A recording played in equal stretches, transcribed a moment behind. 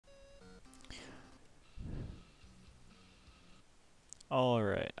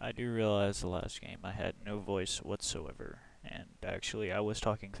Alright, I do realize the last game I had no voice whatsoever, and actually I was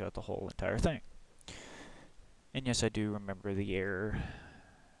talking throughout the whole entire thing. And yes, I do remember the error.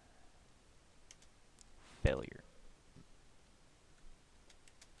 Failure.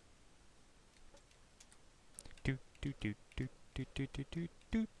 Do do do do do do do do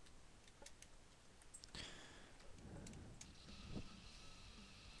do.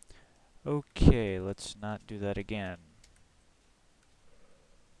 Okay, let's not do that again.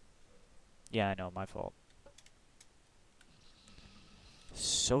 Yeah, I know, my fault.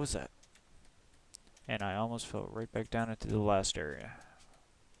 So was that. And I almost fell right back down into the last area.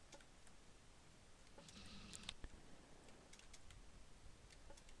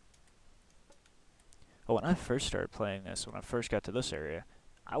 Oh, when I first started playing this, when I first got to this area,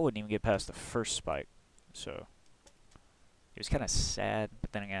 I wouldn't even get past the first spike. So, it was kind of sad,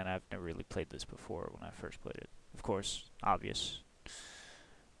 but then again, I've never really played this before when I first played it. Of course, obvious.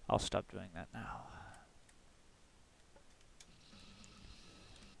 I'll stop doing that now.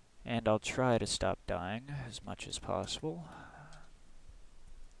 And I'll try to stop dying as much as possible.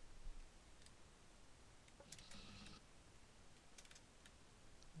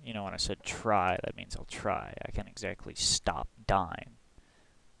 You know, when I said try, that means I'll try. I can't exactly stop dying.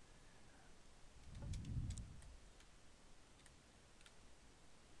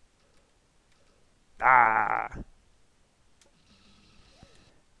 Ah!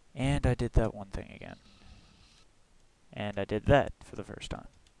 And I did that one thing again. And I did that for the first time.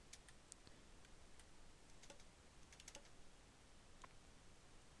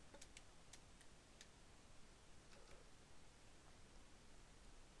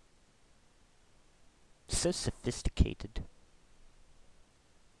 So sophisticated.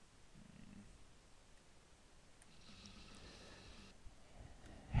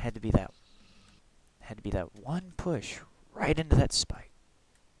 Had to be that. Had to be that one push right into that spike.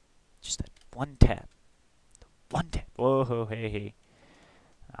 Just that one tap. One tap. Whoa, hey, hey.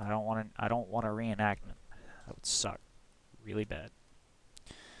 I don't want a reenactment. That would suck really bad.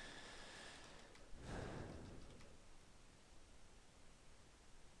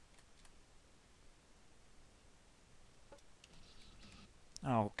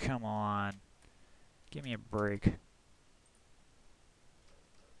 Oh, come on. Give me a break.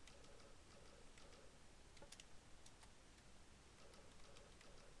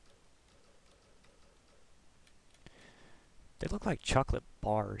 They look like chocolate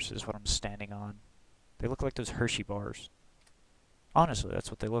bars is what I'm standing on. They look like those Hershey bars. Honestly, that's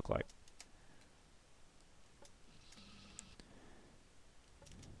what they look like.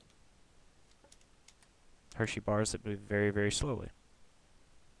 Hershey bars that move very, very slowly.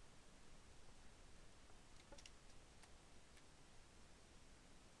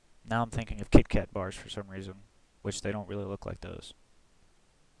 Now I'm thinking of Kit Kat bars for some reason, which they don't really look like those.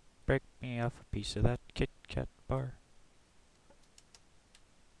 Break me off a piece of that Kit Kat bar.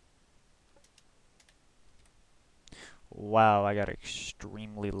 Wow, I got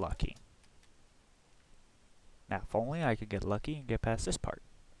extremely lucky. Now, if only I could get lucky and get past this part.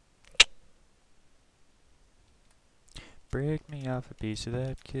 Break me off a piece of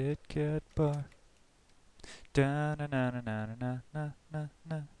that Kit Kat bar. Da na na na na na na na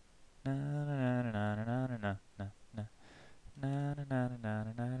na. Na na na na na na na na na na. Na na na na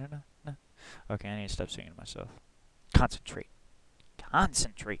na na na na. Okay, I need to stop singing to myself. Concentrate.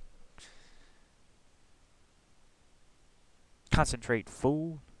 Concentrate. Concentrate,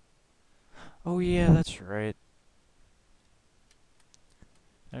 fool. Oh yeah, that's right.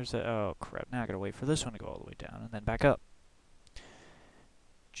 There's that. Oh crap! Now I gotta wait for this one to go all the way down and then back up.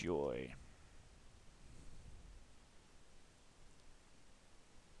 Joy.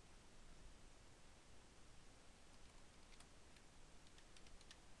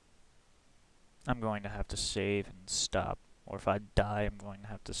 I'm going to have to save and stop. Or if I die, I'm going to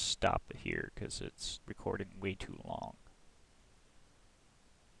have to stop here because it's recording way too long.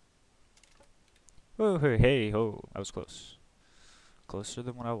 Oh, hey, hey, ho. That was close. Closer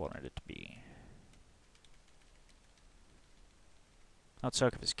than what I wanted it to be. That'd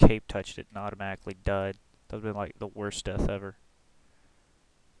suck if his cape touched it and automatically died. That would have been like the worst death ever.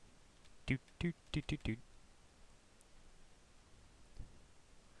 Doot, doot, doot, doot, doot.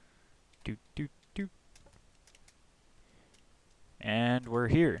 Doot, doot, doot. And we're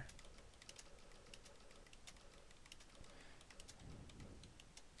here.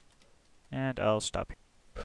 And I'll stop here.